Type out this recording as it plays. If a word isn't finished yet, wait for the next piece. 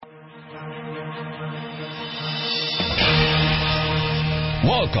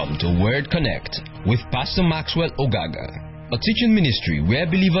Welcome to Word Connect with Pastor Maxwell Ogaga, a teaching ministry where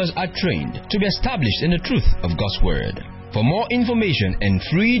believers are trained to be established in the truth of God's Word. For more information and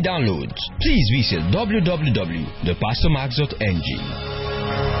free downloads, please visit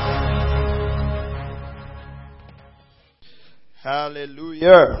www.thepastormax.ng.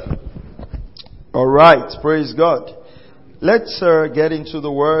 Hallelujah. All right, praise God. Let's get into the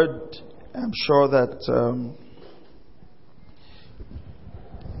Word. I'm sure that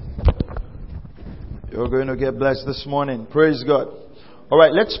you're going to get blessed this morning. Praise God. All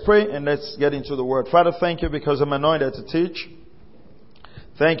right, let's pray and let's get into the Word. Father, thank you because I'm anointed to teach.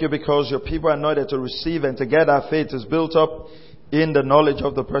 Thank you because your people are anointed to receive, and together our faith is built up in the knowledge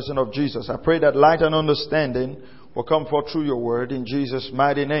of the person of Jesus. I pray that light and understanding will come forth through your Word in Jesus'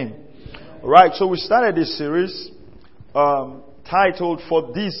 mighty name. All right, so we started this series titled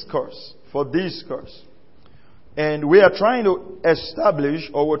For Discourse. For Discourse. And we are trying to establish,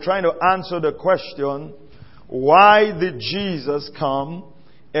 or we're trying to answer the question, why did Jesus come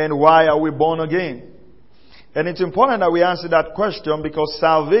and why are we born again? And it's important that we answer that question because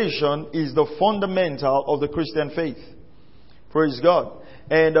salvation is the fundamental of the Christian faith. Praise God.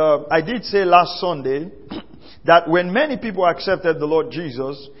 And I did say last Sunday that when many people accepted the Lord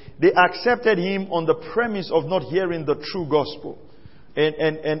Jesus, they accepted Him on the premise of not hearing the true gospel.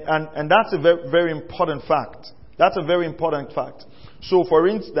 And that's a very, very important fact. That's a very important fact. So, for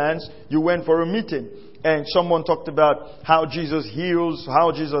instance, you went for a meeting and someone talked about how Jesus heals,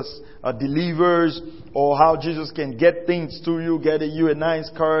 how Jesus delivers, or how Jesus can get things to you, get you a nice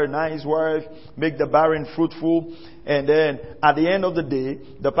car, a nice wife, make the barren fruitful. And then at the end of the day,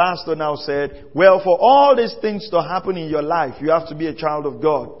 the pastor now said, well, for all these things to happen in your life, you have to be a child of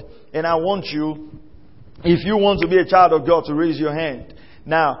God. And I want you, if you want to be a child of God, to raise your hand.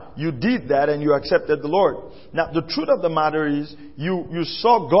 Now, you did that and you accepted the Lord. Now, the truth of the matter is, you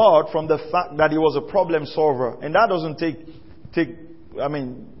saw God from the fact that He was a problem solver. And that doesn't it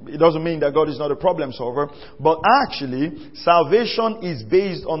doesn't mean that God is not a problem solver. But actually, salvation is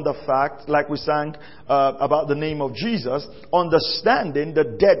based on the fact, like we sang about the name of Jesus, understanding the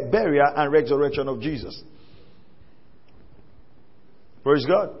death, burial, and resurrection of Jesus. Praise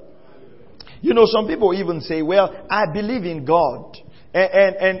God. You know, some people even say, well, I believe in God.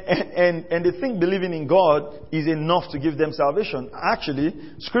 And they think believing in God is enough to give them salvation. Actually,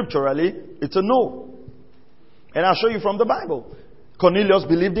 scripturally, it's a no. And I'll show you from the Bible. Cornelius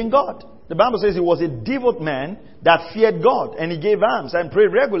believed in God. The Bible says he was a devout man that feared God. And he gave alms and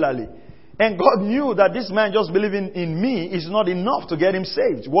prayed regularly. And God knew that this man just believing in me is not enough to get him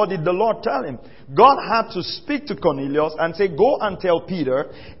saved. What did the Lord tell him? God had to speak to Cornelius and say, go and tell Peter.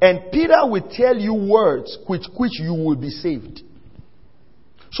 And Peter will tell you words which you will be saved.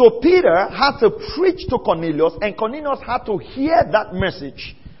 So Peter had to preach to Cornelius, and Cornelius had to hear that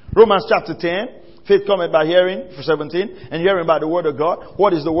message. Romans chapter 10, faith cometh by hearing, for 17, and hearing by the word of God.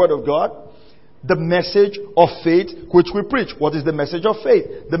 What is the word of God? The message of faith which we preach. What is the message of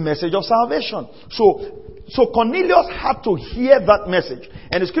faith? The message of salvation. So Cornelius had to hear that message.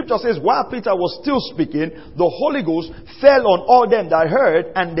 And the scripture says, while Peter was still speaking, the Holy Ghost fell on all them that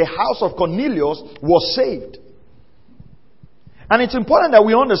heard, and the house of Cornelius was saved. And it's important that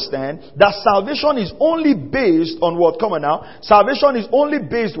we understand that salvation is only based on what? Come on now. Salvation is only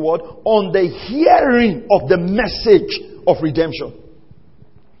based what? On the hearing of the message of redemption.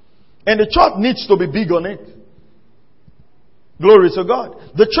 And the church needs to be big on it. Glory to God.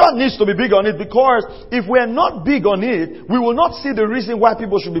 The church needs to be big on it, because if we're not big on it, we will not see the reason why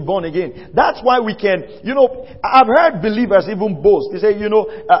people should be born again. That's why we can, I've heard believers even boast. They say,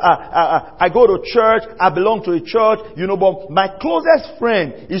 I go to church, I belong to a church, but my closest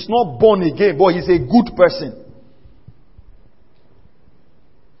friend is not born again, but he's a good person.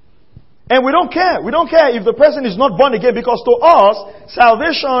 And we don't care. We don't care if the person is not born again, because to us,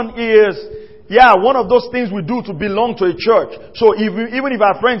 salvation is one of those things we do to belong to a church. So even if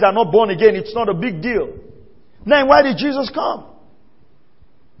our friends are not born again, it's not a big deal. Then why did Jesus come?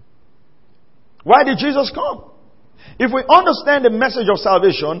 Why did Jesus come? If we understand the message of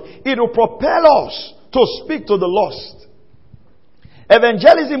salvation, it will propel us to speak to the lost.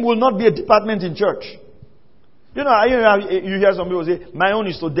 Evangelism will not be a department in church. You hear some people say, my own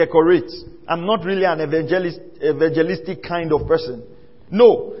is to decorate. I'm not really an evangelistic kind of person.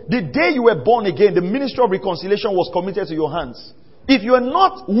 No. The day you were born again, the ministry of reconciliation was committed to your hands. If you are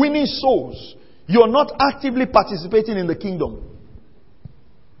not winning souls, you are not actively participating in the kingdom.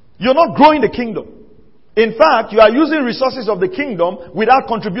 You're not growing the kingdom. In fact, you are using resources of the kingdom without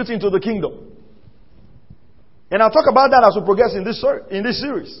contributing to the kingdom. And I'll talk about that as we progress in this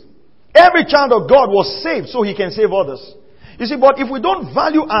series. Every child of God was saved so he can save others. You see, but if we don't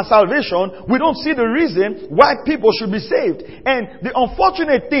value our salvation, we don't see the reason why people should be saved. And the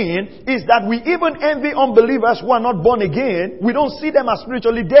unfortunate thing is that we even envy unbelievers who are not born again. We don't see them as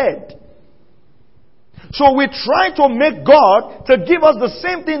spiritually dead. So we try to make God to give us the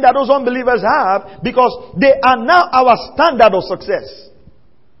same thing that those unbelievers have, because they are now our standard of success.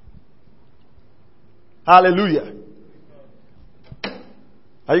 Hallelujah.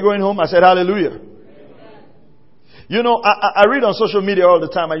 Are you going home? I said hallelujah. You know, I read on social media all the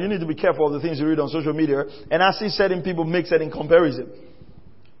time, and you need to be careful of the things you read on social media. And I see certain people make certain comparison.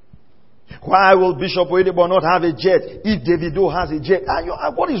 Why will Bishop Oyedepo not have a jet if Davido has a jet?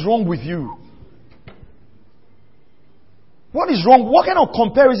 What is wrong with you? What is wrong? What kind of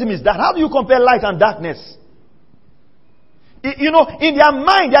comparison is that? How do you compare light and darkness? You know, in their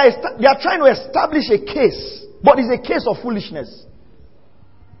mind, they are trying to establish a case, but it's a case of foolishness.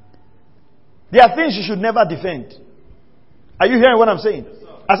 There are things you should never defend. Are you hearing what I'm saying?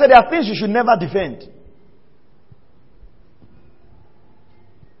 I said there are things you should never defend.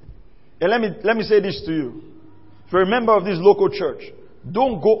 And let me say this to you. If you're a member of this local church,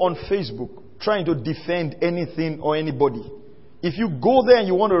 don't go on Facebook trying to defend anything or anybody. If you go there and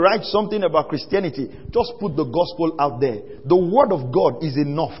you want to write something about Christianity, just put the gospel out there. The word of God is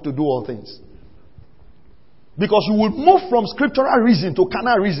enough to do all things. Because you will move from scriptural reason to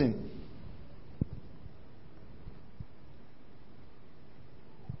carnal reason.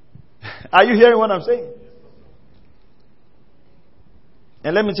 Are you hearing what I'm saying?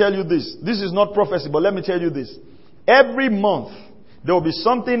 And let me tell you this. This is not prophecy, but let me tell you this. Every month, there will be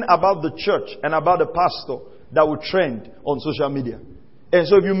something about the church and about the pastor that will trend on social media. And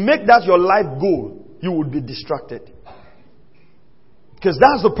so if you make that your life goal, you will be distracted. Because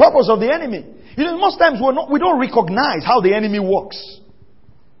that's the purpose of the enemy. You know, most times we don't recognize how the enemy works.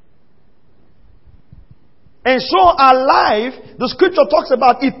 And so our life, the scripture talks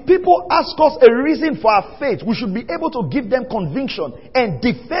about, if people ask us a reason for our faith, we should be able to give them conviction and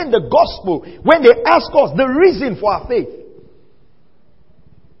defend the gospel when they ask us the reason for our faith.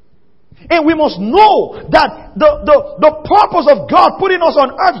 And we must know that the purpose of God putting us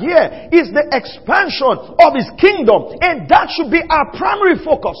on earth here is the expansion of His kingdom. And that should be our primary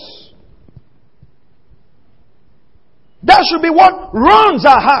focus. That should be what runs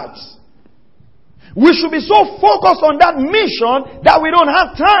our hearts. We should be so focused on that mission that we don't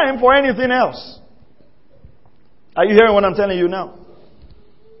have time for anything else. Are you hearing what I'm telling you now?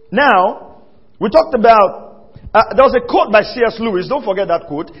 Now, we talked about, there was a quote by C.S. Lewis. Don't forget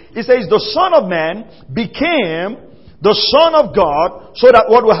that quote. It says, the Son of Man became the Son of God, so that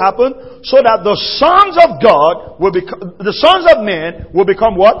what will happen? So that the sons of God will become, the sons of men will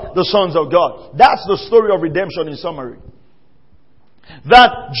become what? The sons of God. That's the story of redemption in summary.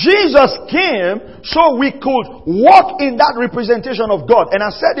 That Jesus came so we could walk in that representation of God. And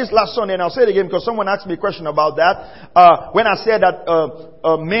I said this last Sunday, and I'll say it again because someone asked me a question about that. When I said that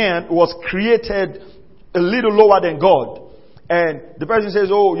a man was created a little lower than God. And the person says,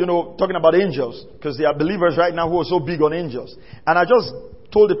 oh, you know, talking about angels. Because there are believers right now who are so big on angels. And I just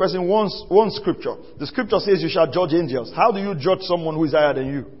told the person one scripture. The scripture says you shall judge angels. How do you judge someone who is higher than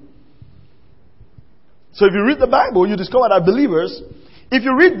you? So if you read the Bible, you discover that believers, if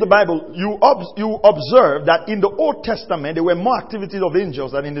you read the Bible, you observe that in the Old Testament, there were more activities of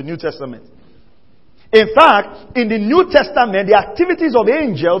angels than in the New Testament. In fact, in the New Testament, the activities of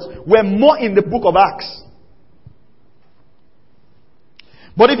angels were more in the book of Acts.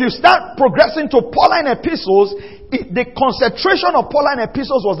 But if you start progressing to Pauline epistles, the concentration of Pauline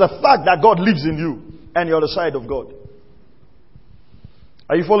epistles was the fact that God lives in you and you're the side of God.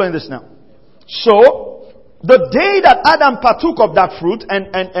 Are you following this now? So, the day that Adam partook of that fruit,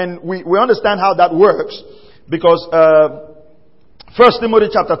 and we understand how that works, because 1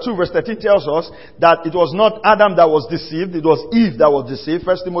 Timothy chapter 2 verse 13 tells us that it was not Adam that was deceived, it was Eve that was deceived.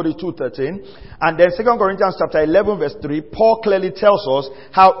 1 Timothy 2:13. And then 2 Corinthians chapter 11 verse 3, Paul clearly tells us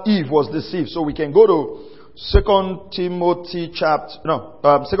how Eve was deceived. So we can go to 2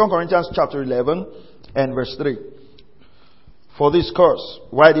 Corinthians chapter 11 and verse 3. For this cause,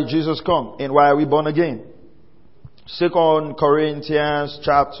 why did Jesus come and why are we born again? 2 Corinthians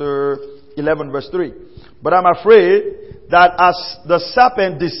chapter 11 verse 3. But I'm afraid that as the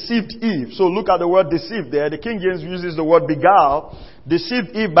serpent deceived Eve, so look at the word deceived there. The King James uses the word beguile.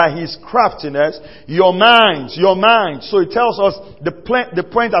 Deceived Eve by his craftiness. Your minds. So it tells us the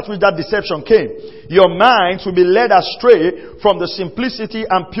point at which that deception came. Your minds will be led astray from the simplicity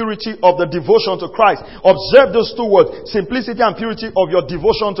and purity of the devotion to Christ. Observe those two words. Simplicity and purity of your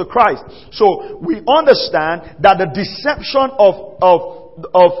devotion to Christ. So we understand that the deception of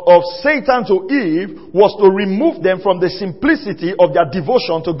of Satan to Eve was to remove them from the simplicity of their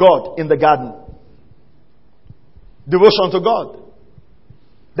devotion to God in the garden. Devotion to God.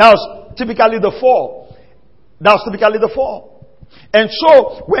 That was typically the fall. And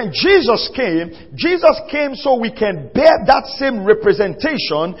so, when Jesus came so we can bear that same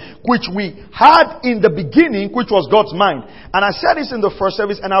representation which we had in the beginning, which was God's mind. And I said this in the first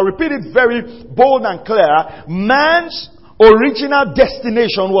service, and I'll repeat it very bold and clear. Man's original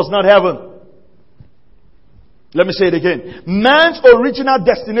destination was not heaven. Let me say it again. Man's original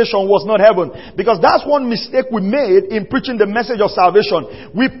destination was not heaven. Because that's one mistake we made in preaching the message of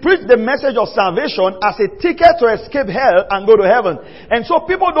salvation. We preach the message of salvation as a ticket to escape hell and go to heaven. And so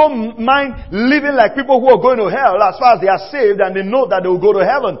people don't mind living like people who are going to hell as far as they are saved and they know that they will go to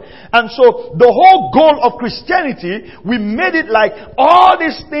heaven. And so the whole goal of Christianity, we made it like all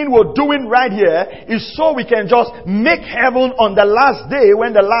this thing we're doing right here is so we can just make heaven on the last day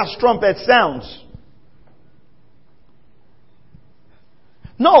when the last trumpet sounds.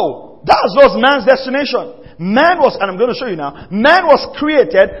 No, that was man's destination. Man was, and I'm going to show you now, man was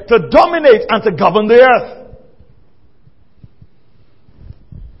created to dominate and to govern the earth.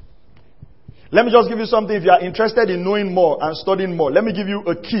 Let me just give you something if you are interested in knowing more and studying more. Let me give you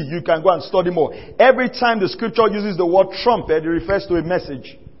a key. You can go and study more. Every time the scripture uses the word trumpet, it refers to a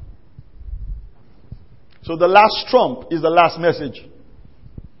message. So the last trump is the last message.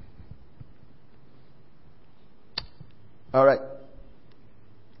 All right.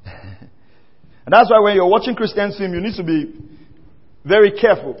 And that's why when you're watching Christian film, you need to be very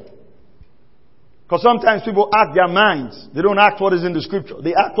careful. Because sometimes people act their minds. They don't act what is in the scripture.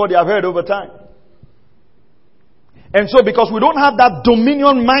 They act what they have heard over time. And so because we don't have that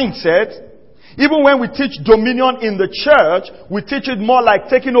dominion mindset, even when we teach dominion in the church, we teach it more like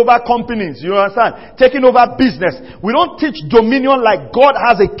taking over companies. You understand? Taking over business. We don't teach dominion like God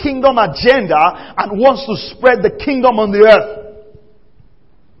has a kingdom agenda and wants to spread the kingdom on the earth.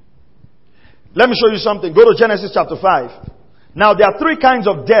 Let me show you something. Go to Genesis chapter 5. Now there are three kinds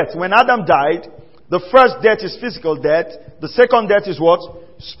of death. When Adam died, the first death is physical death. The second death is what?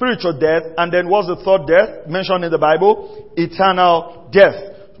 Spiritual death. And then what's the third death mentioned in the Bible? Eternal death.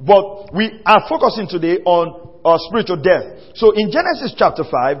 But we are focusing today on spiritual death. So in Genesis chapter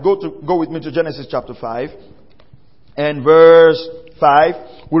 5, go with me to Genesis chapter 5 and verse 5.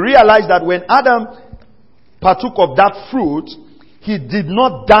 We realize that when Adam partook of that fruit, he did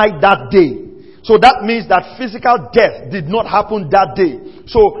not die that day. So that means that physical death did not happen that day.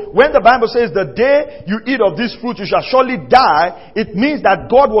 So when the Bible says the day you eat of this fruit you shall surely die, it means that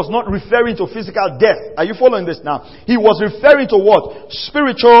God was not referring to physical death. Are you following this now? He was referring to what?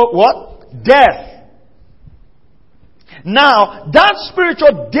 Spiritual what? Death. Now, that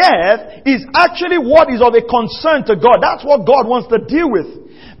spiritual death is actually what is of a concern to God. That's what God wants to deal with.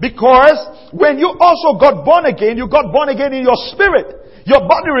 Because when you also got born again, you got born again in your spirit. Your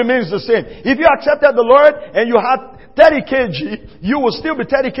body remains the same. If you accepted the Lord and you had 30 kg, you will still be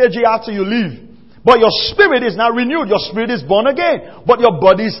 30 kg after you leave. But your spirit is now renewed. Your spirit is born again. But your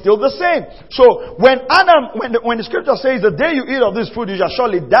body is still the same. So when the scripture says the day you eat of this fruit you shall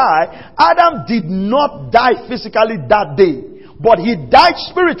surely die, Adam did not die physically that day. But he died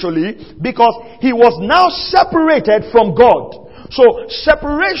spiritually because he was now separated from God. So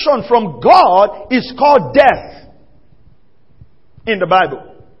separation from God is called death in the Bible.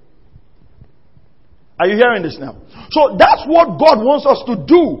 Are you hearing this now? So that's what God wants us to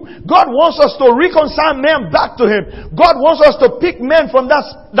do. God wants us to reconcile men back to Him. God wants us to pick men from that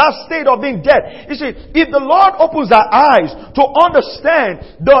state of being dead. You see, if the Lord opens our eyes to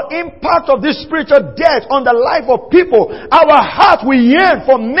understand the impact of this spiritual death on the life of people, our heart will yearn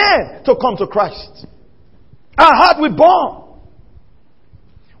for men to come to Christ. Our heart will burn.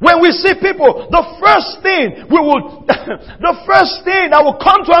 When we see people, the first thing that will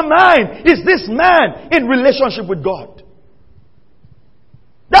come to our mind is this man in relationship with God.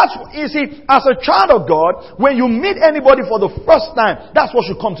 That's, you see, as a child of God, when you meet anybody for the first time, that's what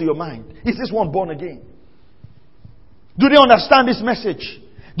should come to your mind. Is this one born again? Do they understand this message?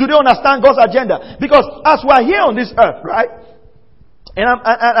 Do they understand God's agenda? Because as we are here on this earth, right? And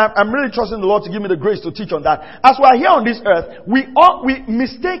I'm really trusting the Lord to give me the grace to teach on that. As we are here on this earth, we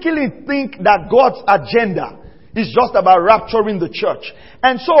mistakenly think that God's agenda is just about rapturing the church.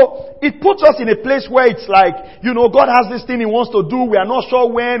 And so, it puts us in a place where it's like, God has this thing He wants to do. We are not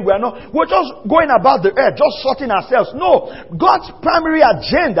sure when. We're just going about the earth, just sorting ourselves. No. God's primary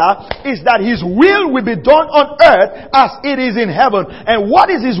agenda is that His will be done on earth as it is in heaven. And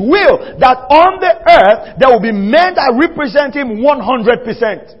what is His will? That on the earth, there will be men that represent Him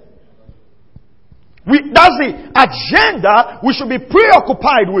 100%. That's the agenda we should be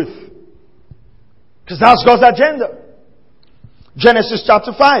preoccupied with. Because that's God's agenda. Genesis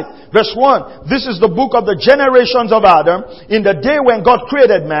chapter 5, verse 1. This is the book of the generations of Adam. In the day when God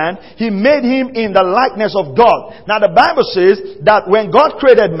created man, He made him in the likeness of God. Now the Bible says that when God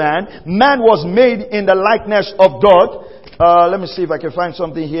created man, man was made in the likeness of God. Let me see if I can find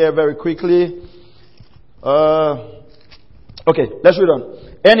something here very quickly. Okay, let's read on.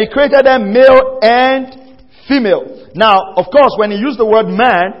 And He created them male and female. Now, of course, when He used the word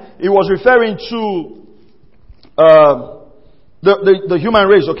man, He was referring to the human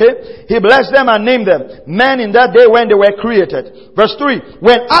race, okay? He blessed them and named them men in that day when they were created. Verse 3.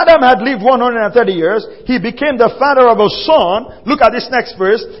 When Adam had lived 130 years, he became the father of a son. Look at this next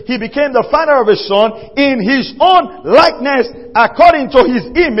verse. He became the father of a son in his own likeness according to his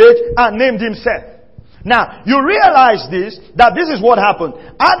image and named him Seth. Now, you realize that this is what happened.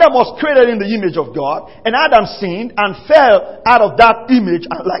 Adam was created in the image of God, and Adam sinned and fell out of that image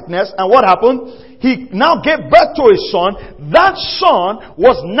and likeness. And what happened? He now gave birth to a son. That son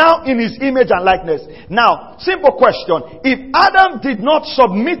was now in his image and likeness. Now, simple question. If Adam did not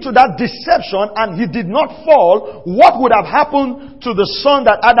submit to that deception and he did not fall, what would have happened to the son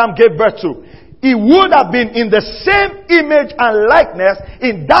that Adam gave birth to? He would have been in the same image and likeness,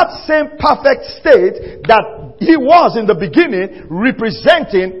 in that same perfect state that he was in the beginning,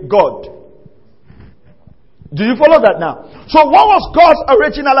 representing God. Do you follow that now? So what was God's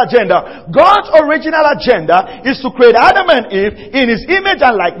original agenda? God's original agenda is to create Adam and Eve in His image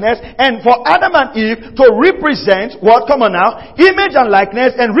and likeness, and for Adam and Eve to represent what? Come on now. Image and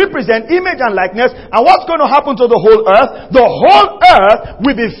likeness, and represent image and likeness. And what's going to happen to the whole earth? The whole earth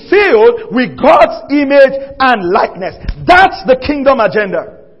will be filled with God's image and likeness. That's the kingdom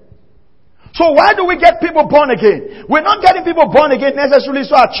agenda. So why do we get people born again? We're not getting people born again necessarily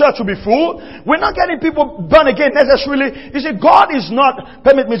so our church will be full. We're not getting people born again necessarily. You see, God is not,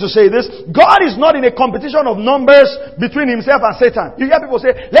 permit me to say this, God is not in a competition of numbers between Himself and Satan. You hear people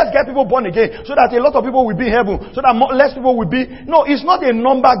say, let's get people born again so that a lot of people will be in heaven, so that less people will be. No, it's not a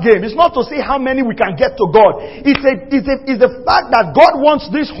number game. It's not to see how many we can get to God. It's the fact that God wants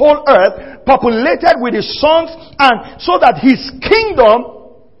this whole earth populated with His sons, and so that His kingdom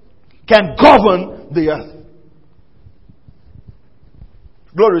can govern the earth.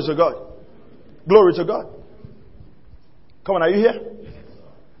 Glory to God. Glory to God. Come on, are you here?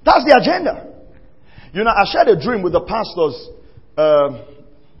 That's the agenda. You know, I shared a dream with the pastors,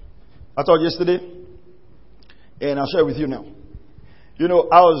 I thought yesterday, and I'll share it with you now. You know,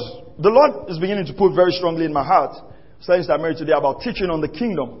 the Lord is beginning to put very strongly in my heart, studying that married today, about teaching on the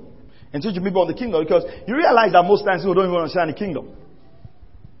kingdom and teaching people on the kingdom, because you realize that most times people don't even understand the kingdom.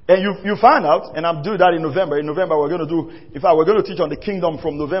 And you find out, and I'm doing that in November. In November, we're going to teach on the kingdom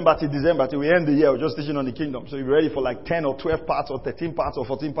from November to December till we end the year. We're just teaching on the kingdom. So you'll be ready for like 10 or 12 parts or 13 parts or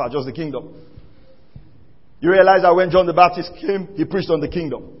 14 parts, just the kingdom. You realize that when John the Baptist came, he preached on the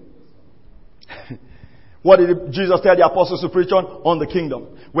kingdom. What did Jesus tell the apostles to preach on? On the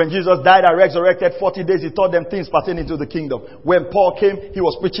kingdom. When Jesus died and resurrected, 40 days, He taught them things pertaining to the kingdom. When Paul came, he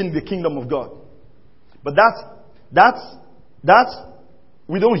was preaching the kingdom of God. But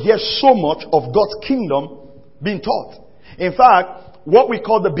we don't hear so much of God's kingdom being taught. In fact, what we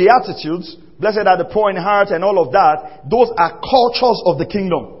call the Beatitudes, blessed are the poor in heart and all of that, those are cultures of the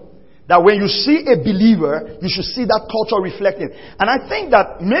kingdom. That when you see a believer, you should see that culture reflected. And I think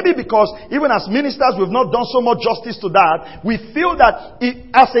that maybe because even as ministers, we've not done so much justice to that. We feel that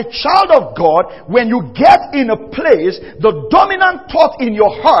as a child of God, when you get in a place, the dominant thought in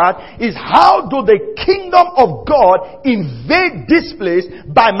your heart is, how do the kingdom of God invade this place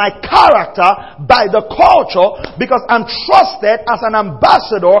by my character, by the culture, because I'm trusted as an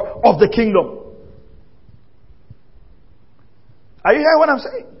ambassador of the kingdom. Are you hearing what I'm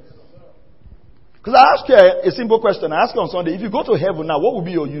saying? Because I ask you a simple question. I ask you on Sunday, if you go to heaven now, what will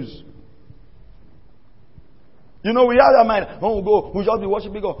be your use? You know, we have our mind, we'll just be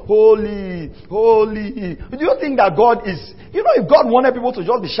worshiping God. Holy, holy. Do you think that God is, if God wanted people to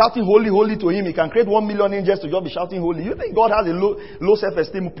just be shouting holy, holy to Him, He can create 1 million angels to just be shouting holy. You think God has a low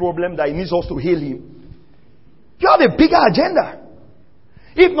self-esteem problem that He needs us to heal Him? You have a bigger agenda.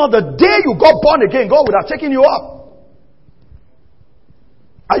 If not, the day you got born again, God would have taken you up.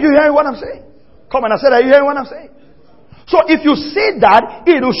 Are you hearing what I'm saying? Come on, I said, are you hearing what I'm saying? So if you see that,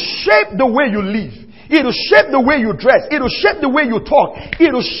 it will shape the way you live. It will shape the way you dress. It will shape the way you talk.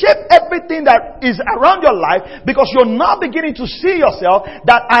 It will shape everything that is around your life, because you're now beginning to see yourself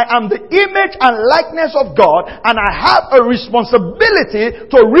that I am the image and likeness of God, and I have a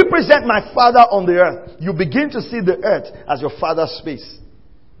responsibility to represent my Father on the earth. You begin to see the earth as your Father's space.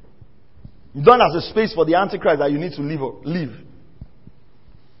 Done as a space for the Antichrist that you need to live.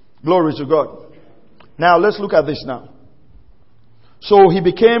 Glory to God. Now let's look at this now. So he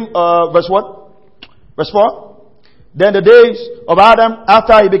became, verse what? Verse 4. Then the days of Adam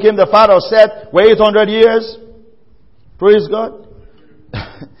after he became the father of Seth were 800 years. Praise God.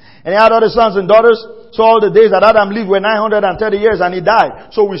 And he had other sons and daughters. So all the days that Adam lived were 930 years and he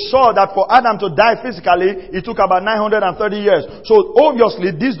died. So we saw that for Adam to die physically, it took about 930 years. So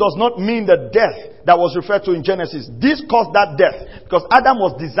obviously this does not mean the death that was referred to in Genesis. This caused that death because Adam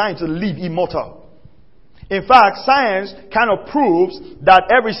was designed to live immortal. In fact, science kind of proves that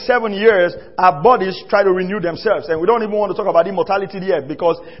every 7 years our bodies try to renew themselves. And we don't even want to talk about immortality yet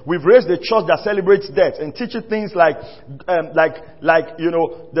because we've raised a church that celebrates death and teaches things that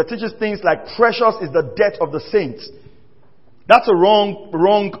teaches things like precious is the death of the saints. That's a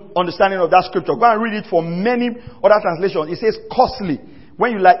wrong understanding of that scripture. Go and read it for many other translations. It says costly.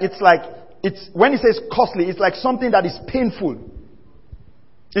 When it says costly, it's like something that is painful.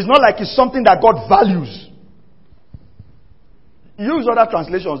 It's not like it's something that God values. Use other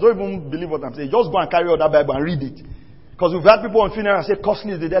translations. Don't even believe what I'm saying. Just go and carry out that Bible and read it. Because we've had people on funeral say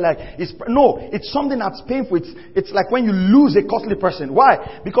costly is the death. It's something that's painful. It's like when you lose a costly person.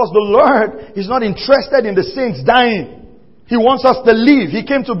 Why? Because the Lord is not interested in the saints dying. He wants us to live. He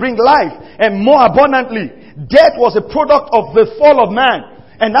came to bring life and more abundantly. Death was a product of the fall of man.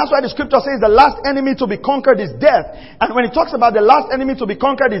 And that's why the scripture says the last enemy to be conquered is death. And when it talks about the last enemy to be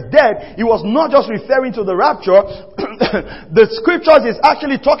conquered is death, it was not just referring to the rapture. The scriptures is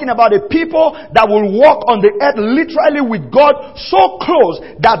actually talking about a people that will walk on the earth literally with God so close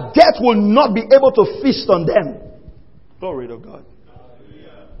that death will not be able to feast on them. Glory to God.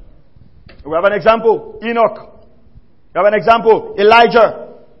 We have an example. Enoch. We have an example.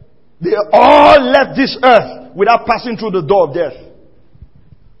 Elijah. They all left this earth without passing through the door of death.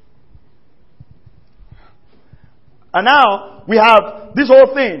 And now, we have this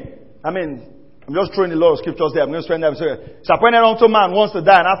whole thing. I'm just throwing a lot of scriptures there. I'm going to spend them. It's appointed unto man wants to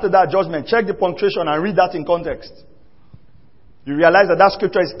die, and after that judgment. Check the punctuation and read that in context. You realize that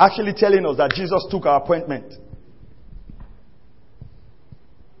scripture is actually telling us that Jesus took our appointment.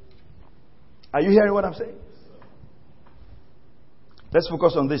 Are you hearing what I'm saying? Let's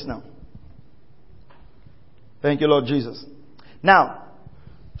focus on this now. Thank you, Lord Jesus. Now,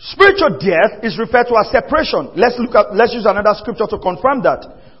 spiritual death is referred to as separation. Let's use another scripture to confirm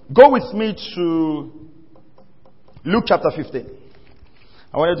that. Go with me to Luke chapter 15.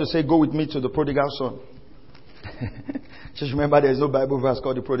 I wanted to say go with me to the prodigal son. Just remember there is no Bible verse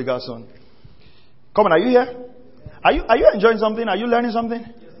called the prodigal son. Come on, are you here? Are you enjoying something? Are you learning something?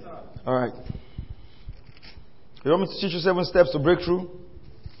 Yes, sir. All right. You want me to teach you 7 steps to break through?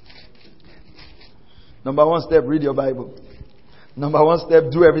 Number 1 step, read your Bible. Number 1 step,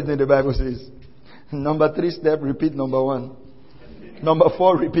 do everything the Bible says. Number 3 step, repeat number 1. Number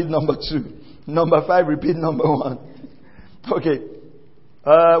 4, repeat number 2. Number 5, repeat number 1. Okay.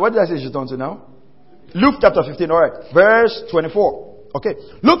 What did I say you should turn to now? Luke chapter 15, alright. Verse 24. Okay.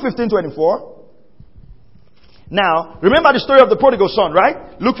 Luke 15:24. Now, remember the story of the prodigal son,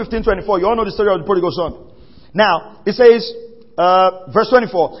 right? Luke 15:24. You all know the story of the prodigal son. Now, it says, verse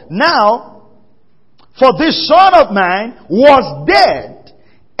 24. Now, for this son of mine was dead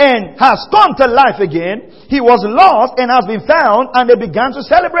and has come to life again. He was lost and has been found, and they began to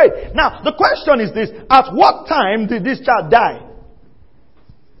celebrate. Now, the question is this. At what time did this child die?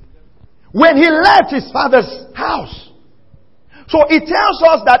 When he left his father's house. So it tells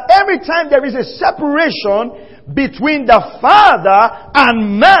us that every time there is a separation between the father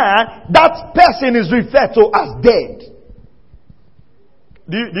and man, that person is referred to as dead.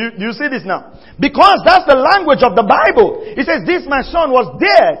 Do you see this now? Because that's the language of the Bible. It says, this my son was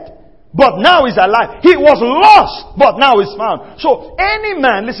dead, but now is alive. He was lost, but now is found. So any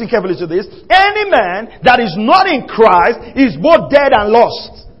man, listen carefully to this, any man that is not in Christ is both dead and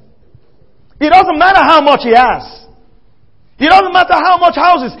lost. It doesn't matter how much he has. It doesn't matter how much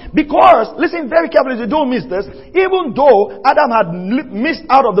houses. Because, listen very carefully, don't miss this. Even though Adam had missed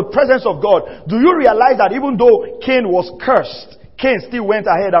out of the presence of God, do you realize that even though Cain was cursed, Cain still went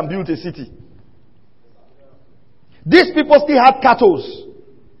ahead and built a city? These people still had cattle.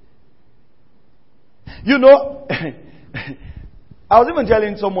 You know, I was even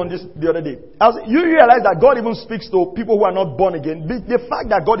telling someone this the other day. You realize that God even speaks to people who are not born again. The fact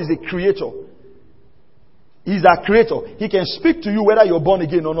that God is a creator. He's a creator. He can speak to you whether you're born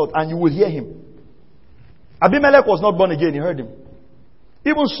again or not, and you will hear him. Abimelech was not born again, he heard him.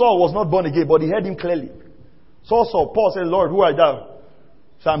 Even Saul was not born again, but he heard him clearly. Saul, Paul said, Lord, who art thou?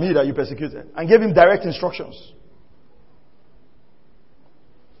 So I'm he that you persecuted. And gave him direct instructions.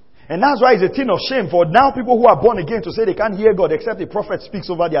 And that's why it's a thing of shame for now people who are born again to say they can't hear God except a prophet speaks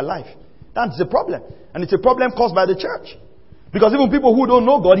over their life. That's the problem. And it's a problem caused by the church. Because even people who don't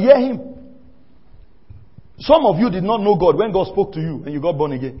know God hear Him. Some of you did not know God when God spoke to you and you got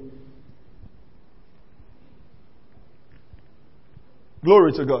born again.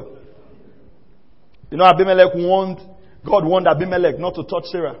 Glory to God. You know, God warned Abimelech not to touch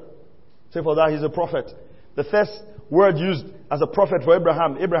Sarah. Say for that he's a prophet. The first word used as a prophet for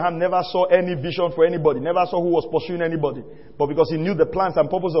Abraham never saw any vision for anybody, never saw who was pursuing anybody. But because he knew the plans and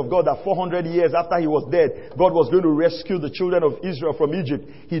purpose of God, that 400 years after he was dead, God was going to rescue the children of Israel from Egypt.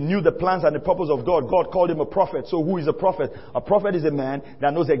 He knew the plans and the purpose of God. God called him a prophet. So who is a prophet? A prophet is a man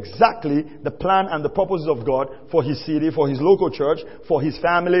that knows exactly the plan and the purposes of God for his city, for his local church, for his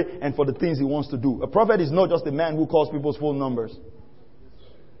family, and for the things he wants to do. A prophet is not just a man who calls people's phone numbers.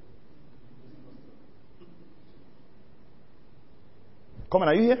 Come on,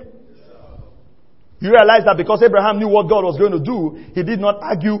 are you here? You realize that because Abraham knew what God was going to do, he did not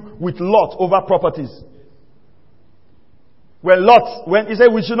argue with Lot over properties. When he said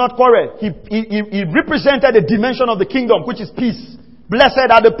we should not quarrel, he represented a dimension of the kingdom, which is peace.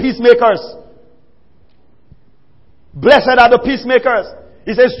 Blessed are the peacemakers. Blessed are the peacemakers.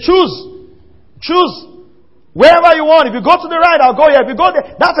 He says, choose wherever you want. If you go to the right, I'll go here. If you go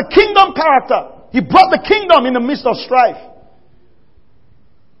there, that's a kingdom character. He brought the kingdom in the midst of strife.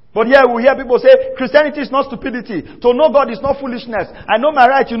 But here we hear people say, Christianity is not stupidity. To know God is not foolishness. I know my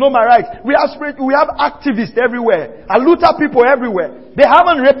right, you know my right. We have activists everywhere. Luther people everywhere. They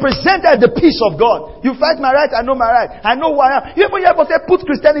haven't represented the peace of God. You fight my right, I know my right. I know who I am. You hear people say, put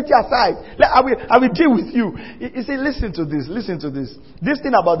Christianity aside. I will deal with you. You see, listen to this. This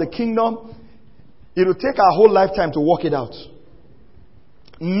thing about the kingdom, it will take our whole lifetime to work it out.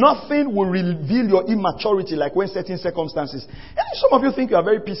 Nothing will reveal your immaturity like when certain circumstances. And some of you think you are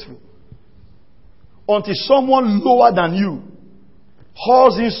very peaceful. Until someone lower than you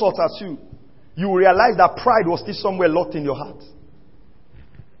hurls insult at you, you will realize that pride was still somewhere locked in your heart.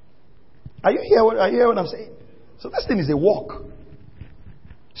 Are you hear what I'm saying? So this thing is a work.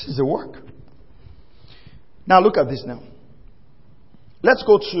 This is a work. Now look at this now. Let's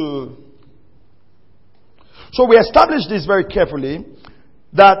go to... So we established this very carefully.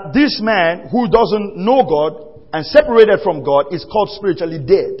 That this man who doesn't know God and separated from God is called spiritually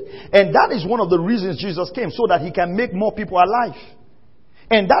dead. And that is one of the reasons Jesus came, so that he can make more people alive.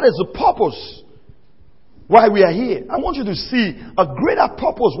 And that is the purpose why we are here. I want you to see a greater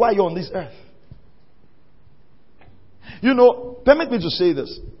purpose why you're on this earth. You know, permit me to say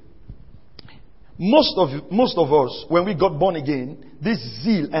this. Most of us, when we got born again, this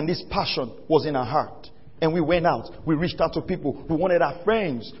zeal and this passion was in our heart. And we went out. We reached out to people. We wanted our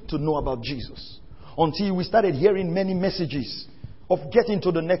friends to know about Jesus. Until we started hearing many messages of getting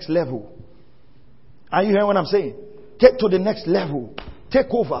to the next level. Are you hearing what I'm saying? Get to the next level. Take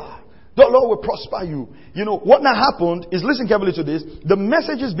over. The Lord will prosper you. You know, what now happened is, listen carefully to this. The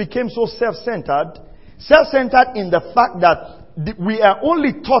messages became so self-centered. Self-centered in the fact that we are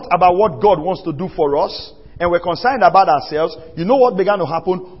only taught about what God wants to do for us. And we're concerned about ourselves. You know what began to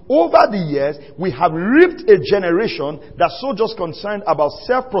happen? Over the years, we have reaped a generation that's so just concerned about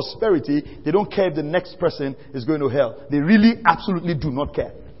self-prosperity, they don't care if the next person is going to hell. They really absolutely do not care.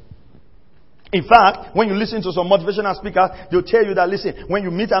 In fact, when you listen to some motivational speakers, they'll tell you that, listen, when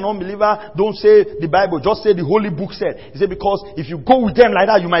you meet an unbeliever, don't say the Bible, just say the Holy Book said. He said, because if you go with them like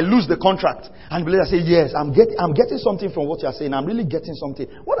that, you might lose the contract. And the believer say, yes, I'm getting something from what you're saying. I'm really getting something.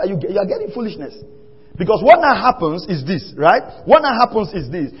 What are you getting? You're getting foolishness. Because what now happens is this, right? What now happens is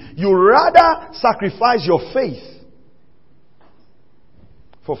this. You rather sacrifice your faith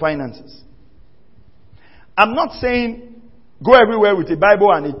for finances. I'm not saying go everywhere with a Bible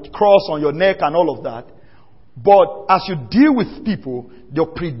and a cross on your neck and all of that. But as you deal with people, your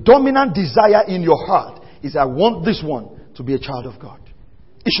predominant desire in your heart is, I want this one to be a child of God.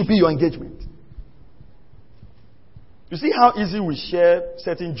 It should be your engagement. You see how easy we share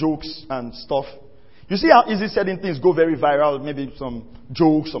certain jokes and stuff? You see how easy certain things go very viral? Maybe some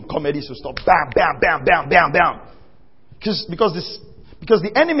jokes, some comedies will stop. Bam, bam, bam, bam, bam, bam. Because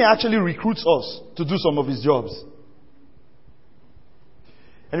the enemy actually recruits us to do some of his jobs.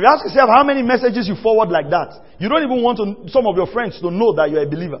 And if you ask yourself how many messages you forward like that, you don't even want some of your friends to know that you're a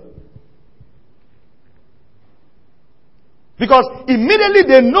believer. Because immediately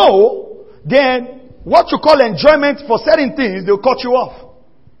they know, then what you call enjoyment for certain things, they'll cut you off.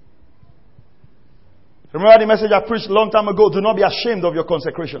 Remember the message I preached a long time ago? Do not be ashamed of your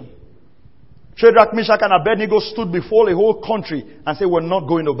consecration. Shadrach, Meshach, and Abednego stood before a whole country and said, we're not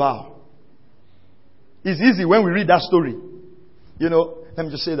going to bow. It's easy when we read that story. You know, let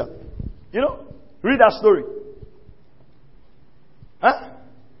me just say that. You know, read that story. Huh?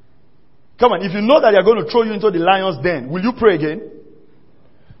 Come on, if you know that they're going to throw you into the lion's den, will you pray again?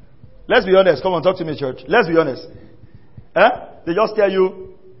 Let's be honest. Come on, talk to me, church. Let's be honest. Huh? They just tell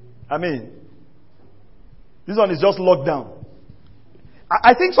you, this one is just locked down.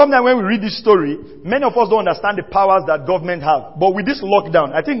 I think sometimes when we read this story, many of us don't understand the powers that government have. But with this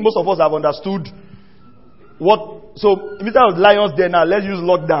lockdown, I think most of us have understood what. So, instead of lions there now, let's use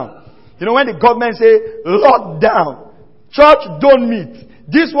lockdown. You know, when the government say, lockdown, church don't meet,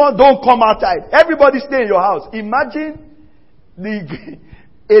 this one don't come outside, everybody stay in your house. Imagine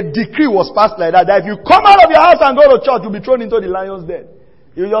a decree was passed like that if you come out of your house and go to church, you'll be thrown into the lion's den.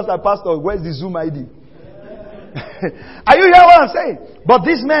 You just like, Pastor, where's the Zoom ID? Are you hearing what I'm saying? But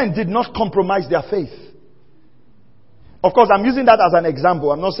these men did not compromise their faith. Of course, I'm using that as an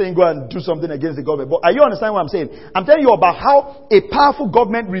example. I'm not saying go and do something against the government. But are you understanding what I'm saying? I'm telling you about how a powerful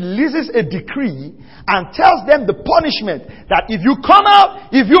government releases a decree and tells them the punishment that if you come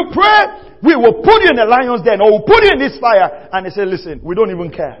out, if you pray, we will put you in the lion's den or we'll put you in this fire. And they say, listen, we don't even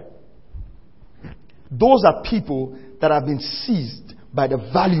care. Those are people that have been seized by the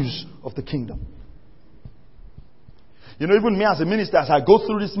values of the kingdom. You know, even me as a minister, as I go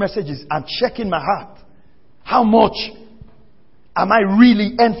through these messages, I'm checking my heart. How much am I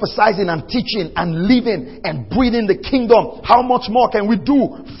really emphasizing and teaching and living and breathing the kingdom? How much more can we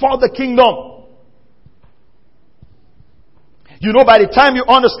do for the kingdom? You know, by the time you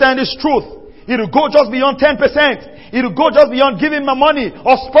understand this truth, it'll go just beyond 10%. It'll go just beyond giving my money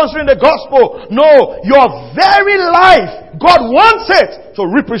or sponsoring the gospel. No, your very life, God wants it to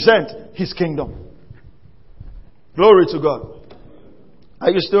represent His kingdom. Glory to God.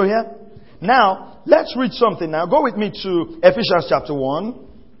 Are you still here? Now, let's read something now. Go with me to Ephesians chapter 1.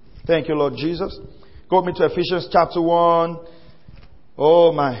 Thank you, Lord Jesus. Go with me to Ephesians chapter 1.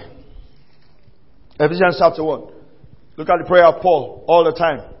 Oh my. Ephesians chapter 1. Look at the prayer of Paul all the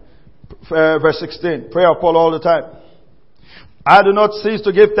time. Verse 16. Prayer of Paul all the time. I do not cease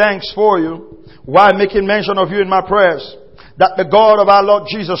to give thanks for you while making mention of you in my prayers, that the God of our Lord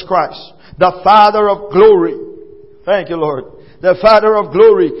Jesus Christ, the Father of glory, thank you, Lord, the Father of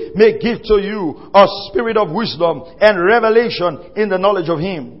glory, may give to you a spirit of wisdom and revelation in the knowledge of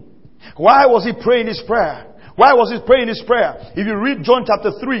Him. Why was he praying this prayer? Why was he praying this prayer? If you read John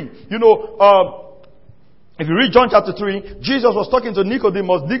chapter 3, if you read John chapter 3, Jesus was talking to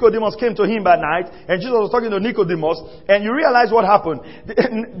Nicodemus. Nicodemus came to him by night, and Jesus was talking to Nicodemus, and you realize what happened.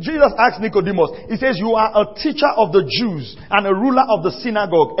 Jesus asked Nicodemus, he says, you are a teacher of the Jews and a ruler of the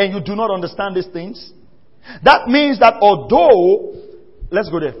synagogue, and you do not understand these things? That means that although,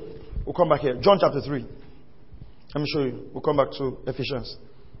 let's go there. We'll come back here. John chapter 3. Let me show you. We'll come back to Ephesians.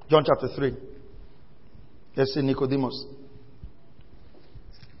 John chapter 3. Let's see Nicodemus.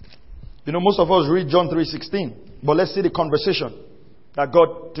 You know, most of us read John 3:16. But let's see the conversation that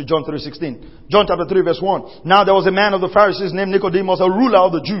got to John 3:16. John chapter 3 verse 1. Now there was a man of the Pharisees named Nicodemus, a ruler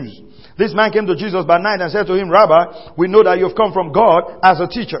of the Jews. This man came to Jesus by night and said to him, Rabbi, we know that you have come from God as a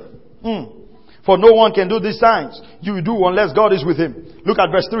teacher. For no one can do these signs you do unless God is with him. Look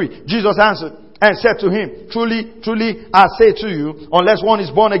at verse 3. Jesus answered and said to him, Truly, truly, I say to you, unless one is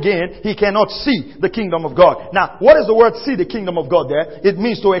born again, he cannot see the kingdom of God. Now, what is the word see the kingdom of God there? It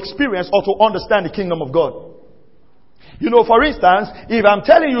means to experience or to understand the kingdom of God. You know, for instance, if I'm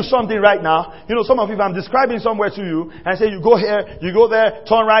telling you something right now, you know, some of you, if I'm describing somewhere to you and say you go here, you go there,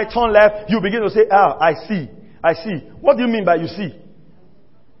 turn right, turn left, you begin to say, I see. I see. What do you mean by you see?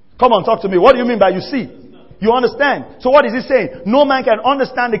 Come on, talk to me. What do you mean by you see? You understand? So what is he saying? No man can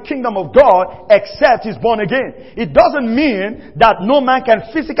understand the kingdom of God except he's born again. It doesn't mean that no man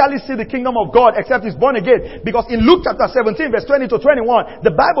can physically see the kingdom of God except he's born again. Because in Luke chapter 17 verse 20 to 21, the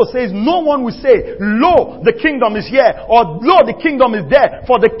Bible says no one will say, Lo, the kingdom is here, or Lo, the kingdom is there,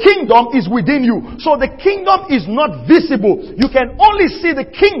 for the kingdom is within you. So the kingdom is not visible. You can only see the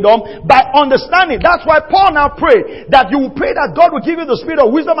kingdom by understanding. That's why Paul now prayed that you will pray that God will give you the spirit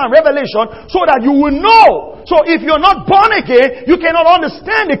of wisdom and revelation so that you will know. So if you're not born again, you cannot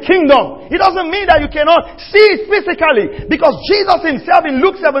understand the kingdom. It doesn't mean that you cannot see it physically. Because Jesus himself in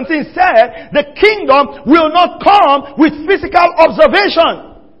Luke 17 said, the kingdom will not come with physical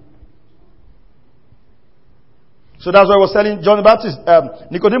observation. So that's what I was telling John the Baptist,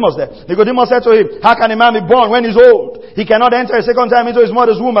 Nicodemus there. Nicodemus said to him, how can a man be born when he's old? He cannot enter a second time into his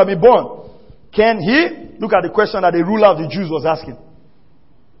mother's womb and be born. Can he? Look at the question that the ruler of the Jews was asking.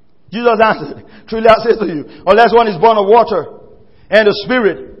 Jesus answered, truly I say to you, unless one is born of water and the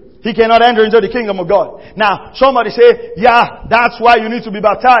Spirit, he cannot enter into the kingdom of God. Now, somebody say, yeah, that's why you need to be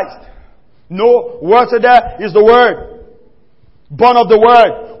baptized. No, water there is the word. Born of the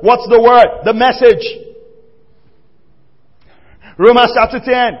Word. What's the Word? The message. Romans chapter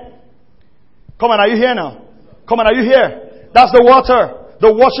 10. Come on, are you here now? Come on, are you here? That's the water.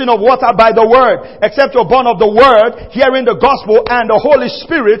 The washing of water by the Word. Except you're born of the Word, hearing the gospel and the Holy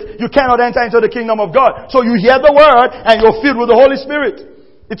Spirit, you cannot enter into the kingdom of God. So you hear the Word and you're filled with the Holy Spirit.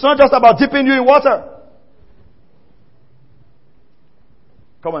 It's not just about dipping you in water.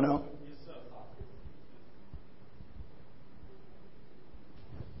 Come on now.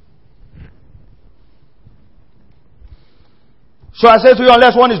 So I say to you,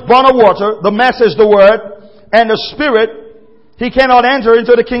 unless one is born of water, the message, the Word, and the Spirit, he cannot enter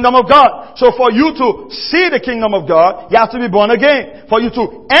into the kingdom of God. So for you to see the kingdom of God, you have to be born again. For you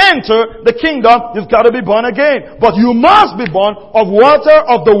to enter the kingdom, you've got to be born again. But you must be born of water,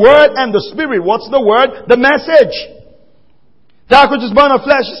 of the Word, and the Spirit. What's the Word? The message. That which is born of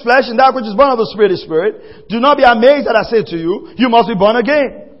flesh is flesh, and that which is born of the Spirit is spirit. Do not be amazed that I say to you, you must be born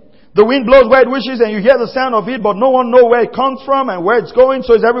again. The wind blows where it wishes, and you hear the sound of it, but no one knows where it comes from and where it's going.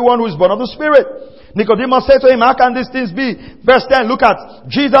 So is everyone who is born of the Spirit. Nicodemus said to him, how can these things be? Verse 10, look at.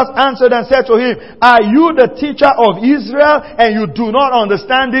 Jesus answered and said to him, are you the teacher of Israel, and you do not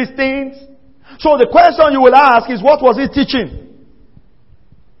understand these things? So the question you will ask is, what was he teaching?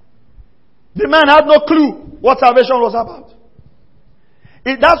 The man had no clue what salvation was about.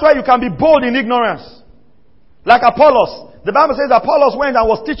 That's why you can be bold in ignorance. Like Apollos. The Bible says Apollos went and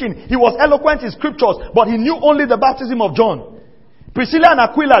was teaching. He was eloquent in scriptures, but he knew only the baptism of John. Priscilla and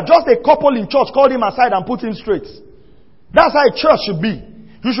Aquila, just a couple in church, called him aside and put him straight. That's how a church should be.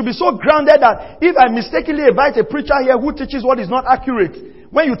 You should be so grounded that if I mistakenly invite a preacher here who teaches what is not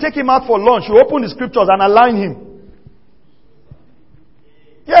accurate, when you take him out for lunch, you open the scriptures and align him.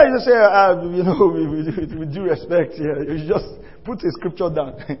 Yeah, you just say, with due respect, you just put a scripture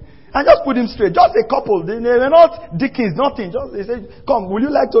down. And just put him straight. Just a couple. They were not deacons, nothing. Just they say, come, will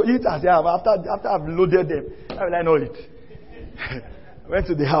you like to eat? I say, after I've loaded them. I will know it. I went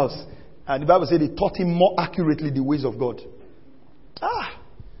to the house. And the Bible said they taught him more accurately the ways of God.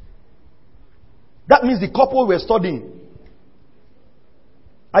 That means the couple were studying.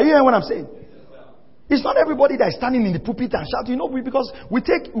 Are you hearing what I'm saying? It's not everybody that is standing in the pulpit and shouting, because we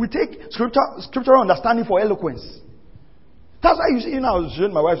take scriptural understanding for eloquence. That's why you see, I was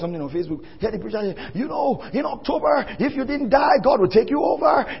showing my wife something on Facebook. Here the preacher said, in October, if you didn't die, God will take you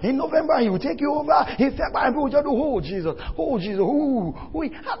over. In November, He will take you over. In February, people will just do, oh Jesus.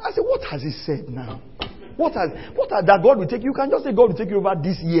 I said, what has He said now? What has that God will take you? You can just say God will take you over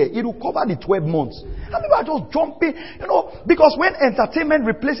this year. It will cover the 12 months. And people are just jumping, because when entertainment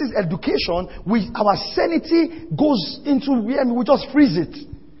replaces education, our sanity goes into, we just freeze it.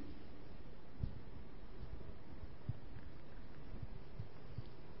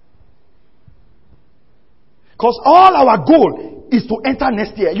 Because all our goal is to enter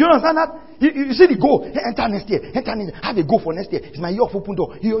next year. You understand that? You see the goal. Enter next year. Have a goal for next year. It's my year of open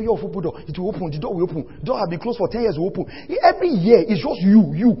door. Year of open door. It will open. The door will open. The door has been closed for 10 years. Will open. Every year it's just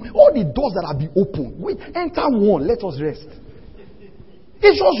you. All the doors that have been open. Wait, enter one. Let us rest.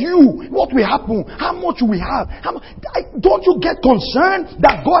 It's just you. What will happen? How much we have? Don't you get concerned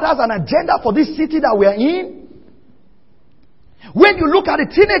that God has an agenda for this city that we are in? When you look at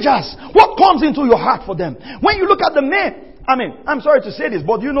the teenagers, what comes into your heart for them? When you look at the men, I'm sorry to say this,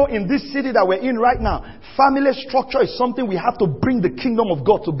 but in this city that we're in right now, family structure is something we have to bring the kingdom of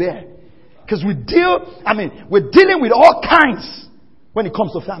God to bear. Because we're dealing with all kinds when it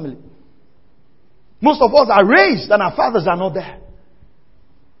comes to family. Most of us are raised and our fathers are not there.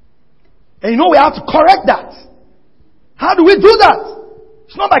 And we have to correct that. How do we do that?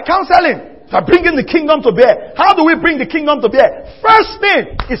 It's not by counseling. By bringing the kingdom to bear. How do we bring the kingdom to bear? First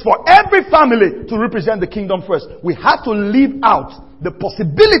thing is for every family to represent the kingdom first. We have to leave out the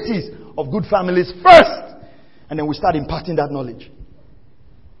possibilities of good families first. And then we start imparting that knowledge.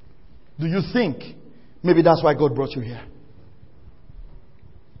 Do you think maybe that's why God brought you here?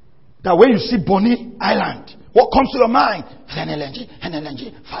 That when you see Bonny Island, what comes to your mind?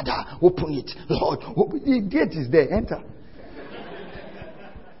 NLNG, Father, open it. Lord, the gate is there. Enter.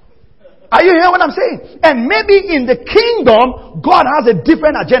 Are you hearing what I'm saying? And maybe in the kingdom, God has a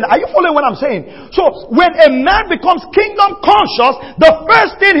different agenda. Are you following what I'm saying? So, when a man becomes kingdom conscious, the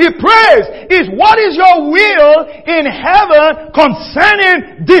first thing he prays is, what is your will in heaven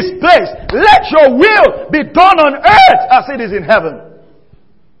concerning this place? Let your will be done on earth as it is in heaven.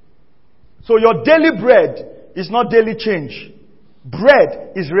 So your daily bread is not daily change.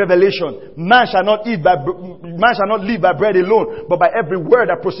 Bread is revelation. Man shall not live by bread alone, but by every word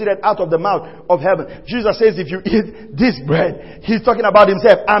that proceeded out of the mouth of heaven. Jesus says, if you eat this bread, he's talking about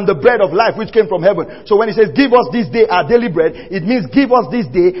himself. I'm the bread of life which came from heaven. So when he says, give us this day our daily bread, it means give us this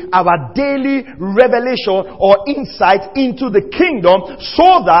day our daily revelation or insight into the kingdom,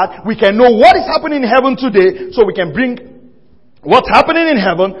 so that we can know what is happening in heaven today, so we can bring what's happening in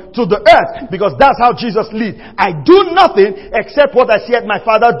heaven to the earth, because that's how Jesus lived. I do nothing except what I see my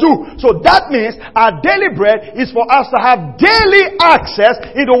Father do. So that means our daily bread is for us to have daily access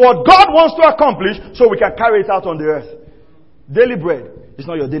into what God wants to accomplish, so we can carry it out on the earth. Daily bread is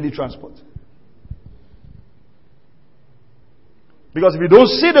not your daily transport. Because if you don't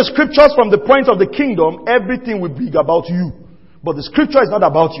see the scriptures from the point of the kingdom, everything will be about you. But the scripture is not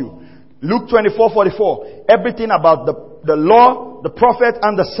about you. Luke 24:44. Everything about the law, the prophet,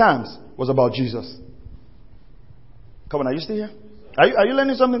 and the Psalms was about Jesus. Come on, are you still here? Are you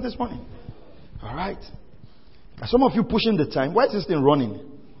learning something this morning? All right. Some of you pushing the time. Why is this thing running?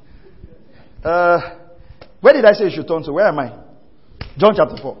 Where did I say you should turn to? Where am I? John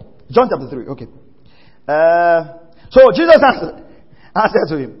chapter 4. John chapter 3. Okay. So Jesus answered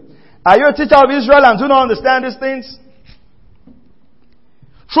to him, are you a teacher of Israel and do not understand these things?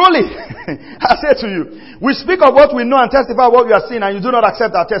 Truly, I say to you, we speak of what we know and testify what we have seen, and you do not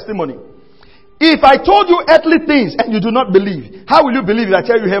accept our testimony. If I told you earthly things and you do not believe, how will you believe if I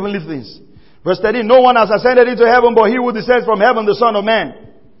tell you heavenly things? Verse 13, no one has ascended into heaven but he who descends from heaven, the Son of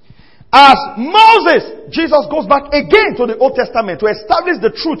Man. As Moses, Jesus goes back again to the Old Testament to establish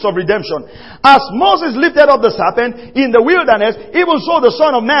the truths of redemption. As Moses lifted up the serpent in the wilderness, even so the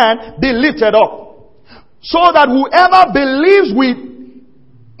Son of Man be lifted up, so that whoever believes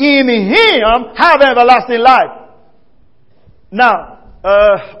in him have everlasting life. Now,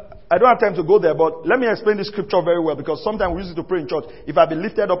 I don't have time to go there, but let me explain this scripture very well, because sometimes we use it to pray in church. If I be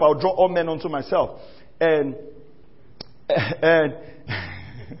lifted up, I'll draw all men unto myself. And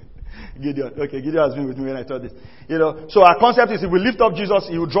Gideon has been with me when I taught this. So our concept is, if we lift up Jesus,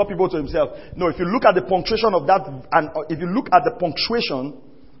 he will draw people to himself. No, if you look at the punctuation of that, and if you look at the punctuation,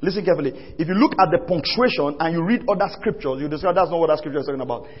 listen carefully. If you look at the punctuation and you read other scriptures, you discover that's not what that scripture is talking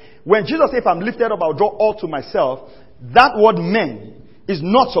about. When Jesus said, if I'm lifted up, I'll draw all to myself, that word men is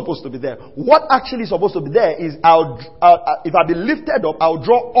not supposed to be there. What actually is supposed to be there is, if I be lifted up, I'll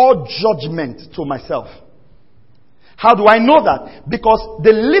draw all judgment to myself. How do I know that? Because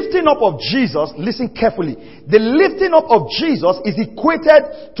the lifting up of Jesus, listen carefully, the lifting up of Jesus is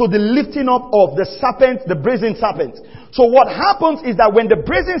equated to the lifting up of the serpent, the brazen serpent. So what happens is that when the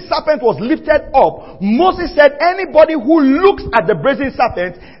brazen serpent was lifted up, Moses said, anybody who looks at the brazen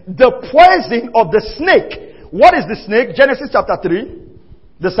serpent, the poison of the snake. What is the snake? Genesis chapter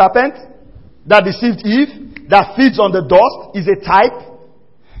 3. The serpent that deceived Eve, that feeds on the dust, is a type.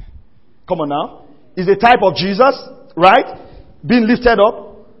 Come on now. Is a type of Jesus. Right? Being lifted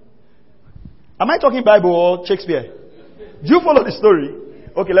up. Am I talking Bible or Shakespeare? Do you follow the story?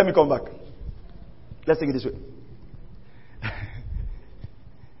 Okay, let me come back. Let's take it this way.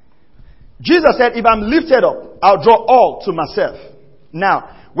 Jesus said, if I'm lifted up, I'll draw all to myself.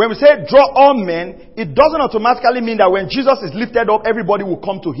 Now, when we say draw all men, it doesn't automatically mean that when Jesus is lifted up, everybody will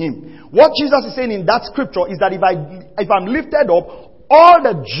come to him. What Jesus is saying in that scripture is that if I'm lifted up, all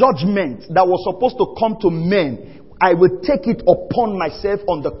the judgment that was supposed to come to men, I will take it upon myself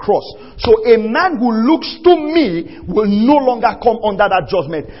on the cross. So a man who looks to me will no longer come under that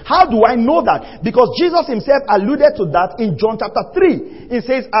judgment. How do I know that? Because Jesus himself alluded to that in John chapter 3. It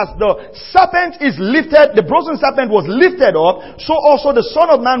says, as the serpent is lifted, the brazen serpent was lifted up, so also the Son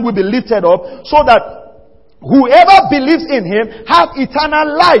of Man will be lifted up, so that whoever believes in him have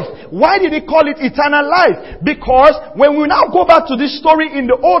eternal life. Why did he call it eternal life? Because when we now go back to this story in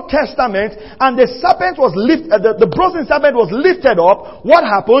the Old Testament, and the serpent was the brazen serpent was lifted up, what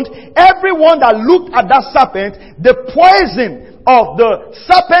happened? Everyone that looked at that serpent, the poison of the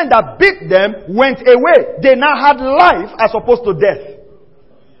serpent that bit them went away. They now had life as opposed to death.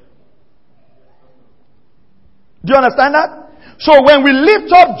 Do you understand that? So when we lift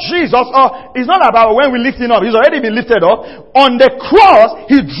up Jesus, it's not about when we lift him up. He's already been lifted up. On the cross,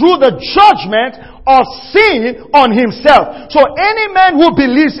 he drew the judgment of sin on himself. So any man who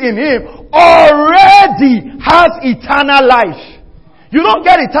believes in him already has eternal life. You don't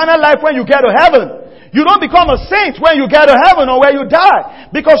get eternal life when you get to heaven. You don't become a saint when you get to heaven or where you die.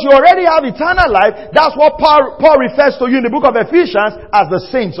 Because you already have eternal life. That's what Paul refers to you in the book of Ephesians as the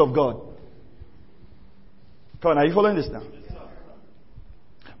saints of God. Come on, are you following this now?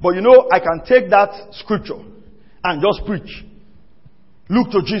 But I can take that scripture and just preach.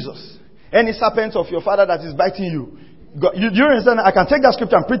 Look to Jesus. Any serpent of your father that is biting you, You understand? I can take that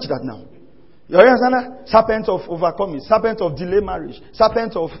scripture and preach that now. You understand that? Serpent of overcoming, serpent of delay marriage,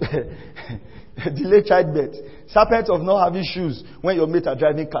 serpent of delay childbirth, serpent of not having shoes when your mate are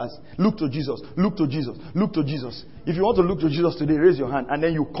driving cars. Look to Jesus. Look to Jesus. Look to Jesus. If you want to look to Jesus today, raise your hand and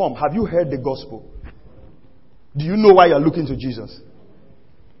then you come. Have you heard the gospel? Do you know why you're looking to Jesus?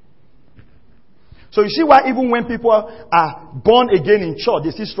 So you see why even when people are born again in church,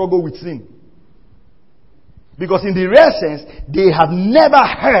 they still struggle with sin. Because in the real sense, they have never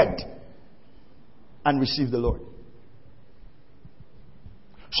heard and received the Lord.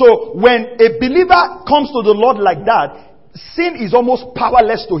 So when a believer comes to the Lord like that, sin is almost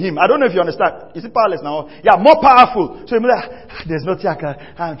powerless to him. I don't know if you understand. Is it powerless now? Yeah, more powerful. So you're like, there's nothing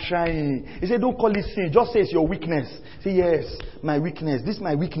I'm trying. He said, don't call it sin. Just say it's your weakness. Say, yes, my weakness. This is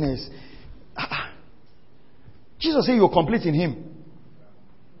my weakness. Jesus said you're complete in him.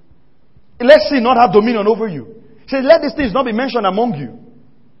 Let sin not have dominion over you. He said, let these things not be mentioned among you.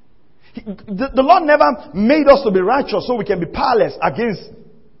 The Lord never made us to be righteous so we can be powerless against.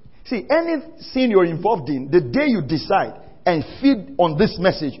 See, any sin you're involved in, the day you decide and feed on this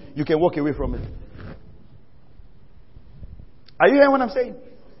message, you can walk away from it. Are you hearing what I'm saying?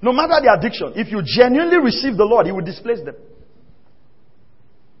 No matter the addiction, if you genuinely receive the Lord, He will displace them.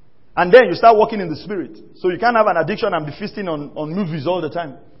 And then you start walking in the Spirit. So you can't have an addiction and be feasting on movies all the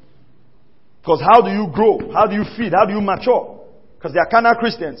time. Because how do you grow? How do you feed? How do you mature? Because they are carnal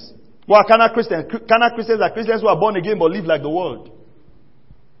Christians. What are carnal Christians? Carnal Christians are Christians who are born again but live like the world.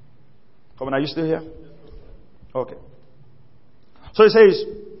 Come on, are you still here? Okay. So it says,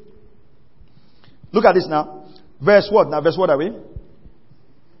 look at this now. Verse what? Now, verse what are we?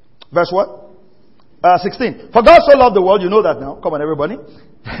 Verse what? 16. For God so loved the world, you know that now. Come on, everybody.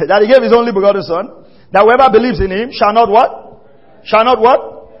 That He gave His only begotten Son, that whoever believes in Him shall not what? Shall not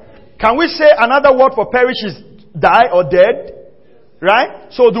what? Can we say another word for perish is die or dead?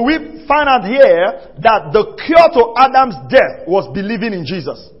 Right? So do we find out here that the cure to Adam's death was believing in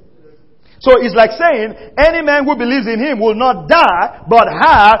Jesus? So it's like saying, any man who believes in Him will not die, but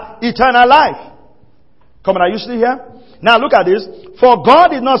have eternal life. Come on, are you still here? Now look at this. For God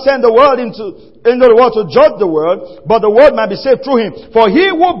did not send the world into the world to judge the world, but the world might be saved through Him. For he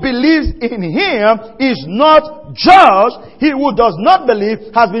who believes in Him is not judged. He who does not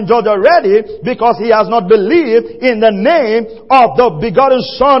believe has been judged already, because he has not believed in the name of the begotten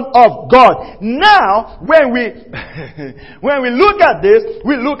Son of God. Now, when we look at this,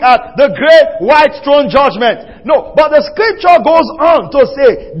 we look at the great white throne judgment. No, but the scripture goes on to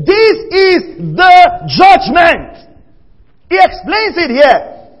say, this is the judgment. He explains it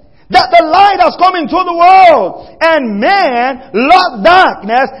here. That the light has come into the world, and men loved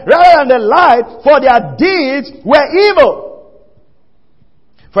darkness rather than the light, for their deeds were evil.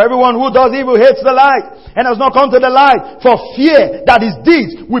 For everyone who does evil hates the light, and has not come to the light, for fear that his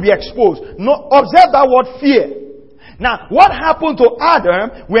deeds will be exposed. No, observe that word fear. Now, what happened to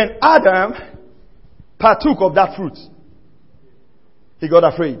Adam when Adam partook of that fruit? He got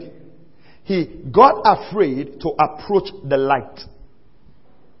afraid. He got afraid to approach the light.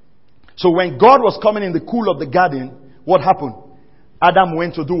 So when God was coming in the cool of the garden, what happened? Adam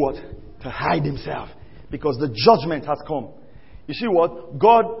went to do what? To hide himself. Because the judgment has come. You see what?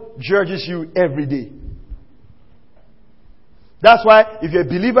 God judges you every day. That's why if you're a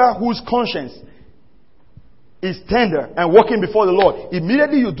believer whose conscience is tender and walking before the Lord,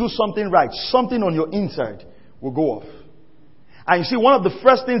 immediately you do something right, something on your inside will go off. And you see, one of the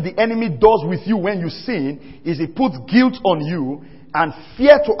first things the enemy does with you when you sin is he puts guilt on you, and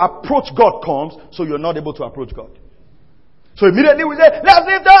fear to approach God comes, so you're not able to approach God. So immediately we say, let's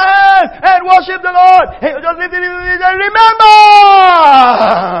lift our hands and worship the Lord. And you just lift it and remember!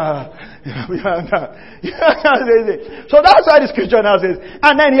 So that's why the scripture now says,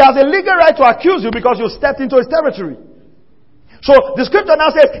 and then he has a legal right to accuse you because you stepped into his territory. So the scripture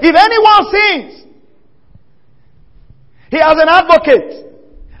now says, if anyone sins, he has an advocate.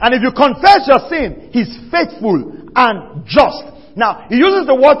 And if you confess your sin, he's faithful and just. Now, he uses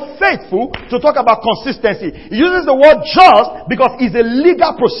the word faithful to talk about consistency. He uses the word just because it's a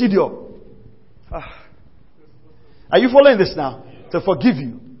legal procedure. Are you following this now? To forgive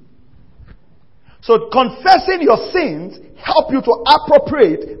you. So confessing your sins help you to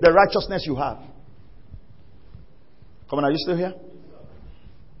appropriate the righteousness you have. Come on, are you still here?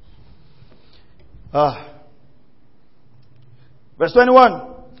 Verse 21.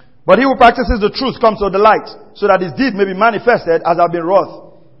 But he who practices the truth comes to the light, so that his deed may be manifested as have been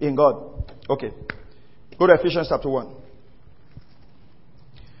wrought in God. Okay. Go to Ephesians chapter 1.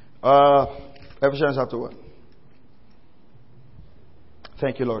 Ephesians chapter 1.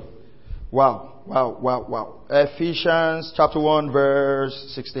 Thank you, Lord. Wow. Ephesians chapter 1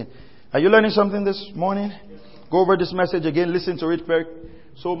 verse 16. Are you learning something this morning? Go over this message again. Listen to it very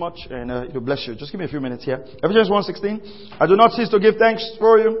so much and it will bless you. Just give me a few minutes here. Ephesians 1:16. I do not cease to give thanks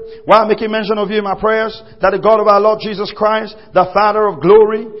for you while making mention of you in my prayers, that the God of our Lord Jesus Christ, the Father of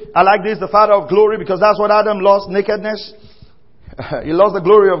glory. I like this, the Father of glory, because that's what Adam lost, nakedness. He lost the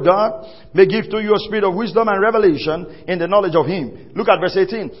glory of God. May give to you a spirit of wisdom and revelation in the knowledge of Him. Look at verse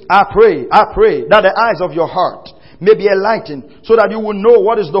 18. I pray that the eyes of your heart may be enlightened, so that you will know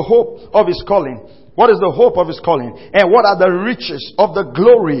what is the hope of His calling. What is the hope of His calling? And what are the riches of the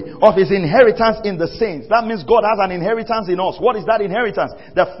glory of His inheritance in the saints? That means God has an inheritance in us. What is that inheritance?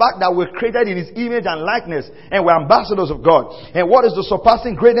 The fact that we're created in His image and likeness, and we're ambassadors of God. And what is the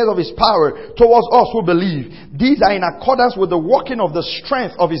surpassing greatness of His power towards us who believe? These are in accordance with the working of the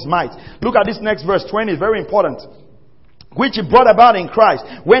strength of His might. Look at this next verse 20. It's very important. Which He brought about in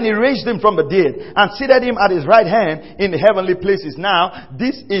Christ when He raised Him from the dead and seated Him at His right hand in the heavenly places. Now,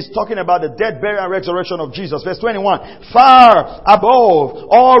 this is talking about the death, burial, and resurrection of Jesus. Verse 21. Far above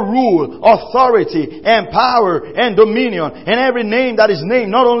all rule, authority, and power, and dominion, and every name that is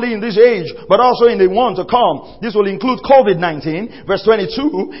named, not only in this age, but also in the one to come. This will include COVID-19. Verse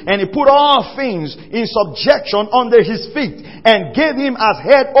 22. And He put all things in subjection under His feet and gave Him as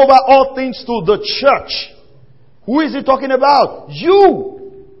head over all things to the church. Who is He talking about?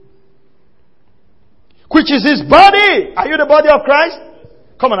 You. Which is His body. Are you the body of Christ?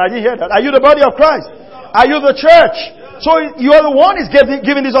 Come on, I didn't hear that. Are you the body of Christ? Are you the church? So you are the one who is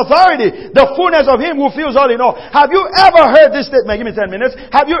giving this authority. The fullness of Him who fills all in all. Have you ever heard this statement? Give me 10 minutes.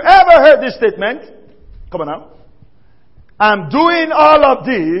 Have you ever heard this statement? Come on now. I'm doing all of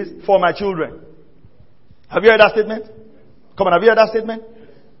this for my children. Have you heard that statement? Come on, have you heard that statement?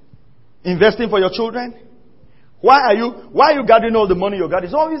 Investing for your children? Why are you gathering all the money you're gathering?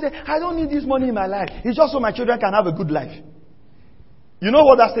 So you say, I don't need this money in my life. It's just so my children can have a good life. You know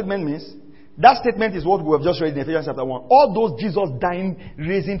what that statement means? That statement is what we have just read in Ephesians chapter 1. All those Jesus dying,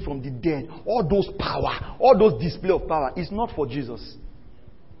 raising from the dead, all those power, all those display of power, is not for Jesus.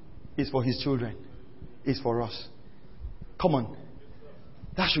 It's for His children. It's for us. Come on.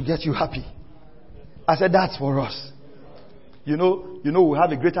 That should get you happy. I said that's for us. You know, we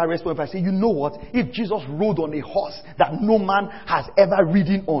have a greater response if I say, you know what? If Jesus rode on a horse that no man has ever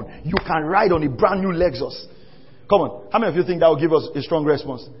ridden on, you can ride on a brand new Lexus. Come on. How many of you think that will give us a strong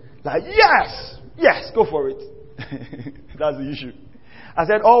response? Like, yes, go for it. That's the issue. I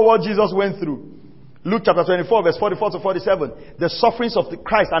said, all what Jesus went through. Luke chapter 24, verse 44 to 47. The sufferings of the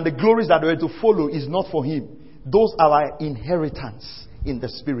Christ and the glories that were to follow is not for Him. Those are our inheritance in the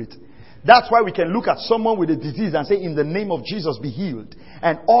Spirit. That's why we can look at someone with a disease and say, in the name of Jesus, be healed.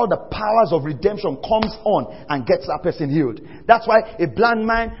 And all the powers of redemption comes on and gets that person healed. That's why a blind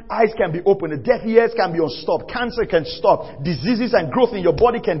man, eyes can be opened. A deaf ears can be unstopped. Cancer can stop. Diseases and growth in your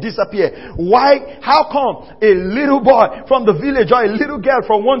body can disappear. Why? How come a little boy from the village or a little girl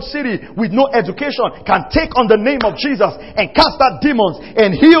from one city with no education can take on the name of Jesus and cast out demons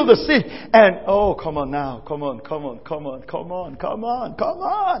and heal the sick? And, oh, come on now. Come on.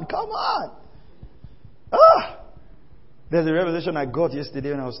 There's a revelation I got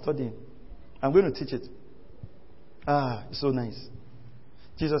yesterday when I was studying. I'm going to teach it. It's so nice.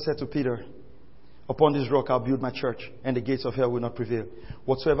 Jesus said to Peter, upon this rock I'll build my church, and the gates of hell will not prevail.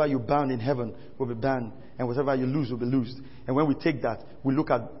 Whatsoever you bound in heaven will be bound, and whatever you loose will be loosed. And when we take that, we look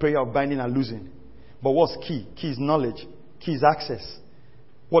at prayer of binding and loosing. But what's key? Key is knowledge. Key is access.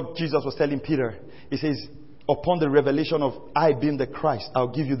 What Jesus was telling Peter, He says, upon the revelation of I being the Christ, I'll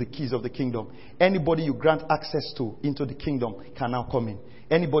give you the keys of the kingdom. Anybody you grant access to into the kingdom can now come in.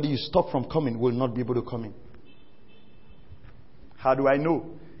 Anybody you stop from coming will not be able to come in. How do I know?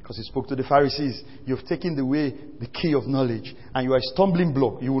 Because He spoke to the Pharisees. You've taken away the key of knowledge, and you are a stumbling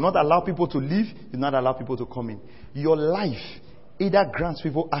block. You will not allow people to live. You will not allow people to come in. Your life either grants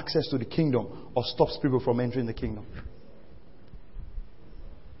people access to the kingdom or stops people from entering the kingdom.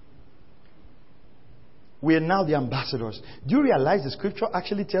 We are now the ambassadors. Do you realize the scripture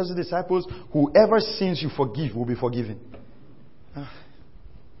actually tells the disciples, whoever sins you forgive will be forgiven?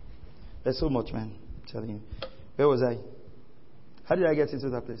 There's so much, man. I'm telling you. Where was I? How did I get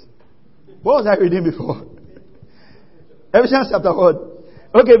into that place? What was I reading before? Ephesians chapter 1.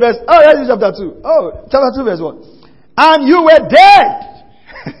 Okay, Ephesians chapter 2. Chapter 2 verse 1. And you were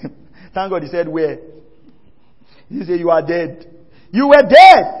dead. Thank God He said where. He said you are dead. You were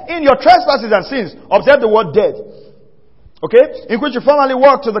dead in your trespasses and sins. Observe the word dead. Okay? In which you formerly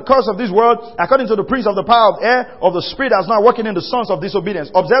walked to the curse of this world, according to the prince of the power of air, of the spirit that's now working in the sons of disobedience.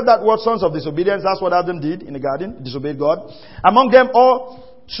 Observe that word, sons of disobedience. That's what Adam did in the garden. Disobeyed God. Among them all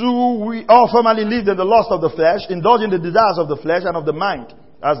 2, we all formerly lived in the lust of the flesh, indulging the desires of the flesh and of the mind,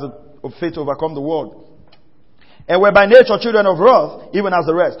 as the of faith to overcome the world. And we're by nature children of wrath, even as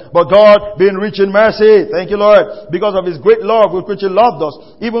the rest. But God, being rich in mercy, thank you, Lord, because of His great love with which He loved us,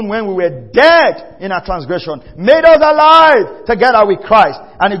 even when we were dead in our transgression, made us alive together with Christ.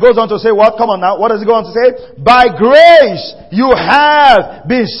 And He goes on to say, what? Come on now. What does He go on to say? By grace you have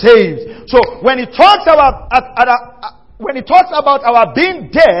been saved. So when He talks about our being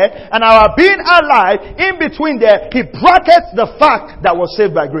dead and our being alive, in between there, He brackets the fact that we're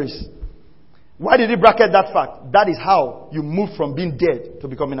saved by grace. Why did He bracket that fact? That is how you move from being dead to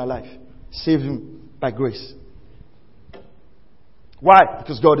becoming alive. Saved by grace. Why?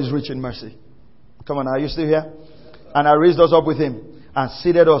 Because God is rich in mercy. Come on, are you still here? And I raised us up with Him and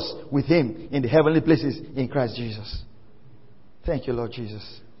seated us with Him in the heavenly places in Christ Jesus. Thank you, Lord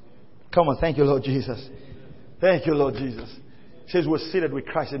Jesus. Come on, thank you, Lord Jesus. Thank you, Lord Jesus. It says we're seated with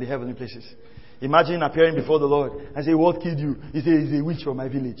Christ in the heavenly places. Imagine appearing before the Lord and say, what killed you? He says, it's a witch from my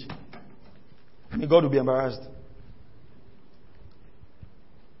village. I mean, God will be embarrassed.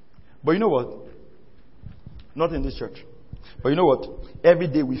 But you know what? Not in this church. But you know what? Every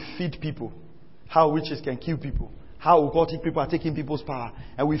day we feed people how witches can kill people, how occultic people are taking people's power.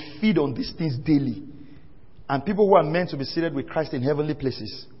 And we feed on these things daily. And people who are meant to be seated with Christ in heavenly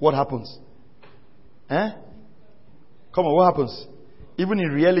places, what happens? Come on, what happens? Even in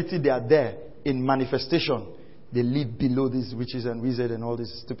reality, they are there. In manifestation, they live below these witches and wizards and all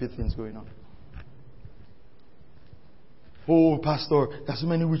these stupid things going on. Oh, pastor, there's so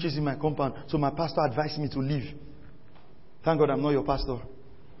many witches in my compound, so my pastor advised me to leave. Thank God I'm not your pastor.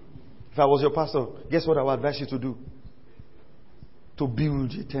 If I was your pastor, guess what I would advise you to do? To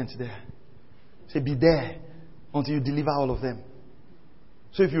build a tent there. Say, be there until you deliver all of them.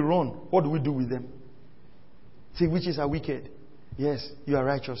 So if you run, what do we do with them? Say, witches are wicked. Yes, you are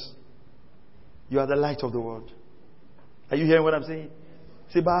righteous. You are the light of the world. Are you hearing what I'm saying?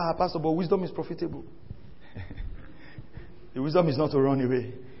 Say, pastor, but wisdom is profitable. The wisdom is not to run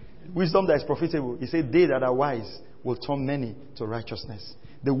away. Wisdom that is profitable. He said, they that are wise will turn many to righteousness.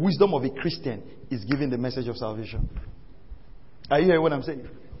 The wisdom of a Christian is giving the message of salvation. Are you hearing what I'm saying?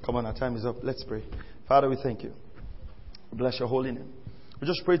 Come on, our time is up. Let's pray. Father, we thank you. We bless your holy name. We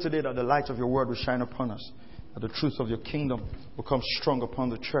just pray today that the light of your word will shine upon us. That the truth of your kingdom will come strong upon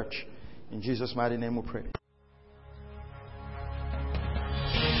the church. In Jesus' mighty name we pray.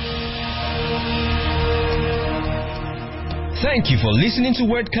 Thank you for listening to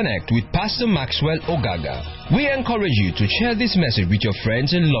Word Connect with Pastor Maxwell Ogaga. We encourage you to share this message with your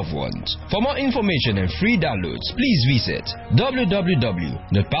friends and loved ones. For more information and free downloads, please visit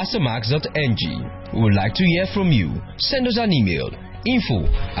www.pastormax.ng. We would like to hear from you. Send us an email,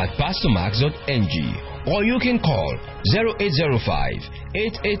 info@pastormax.ng, or you can call 0805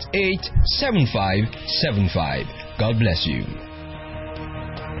 888 7575. God bless you.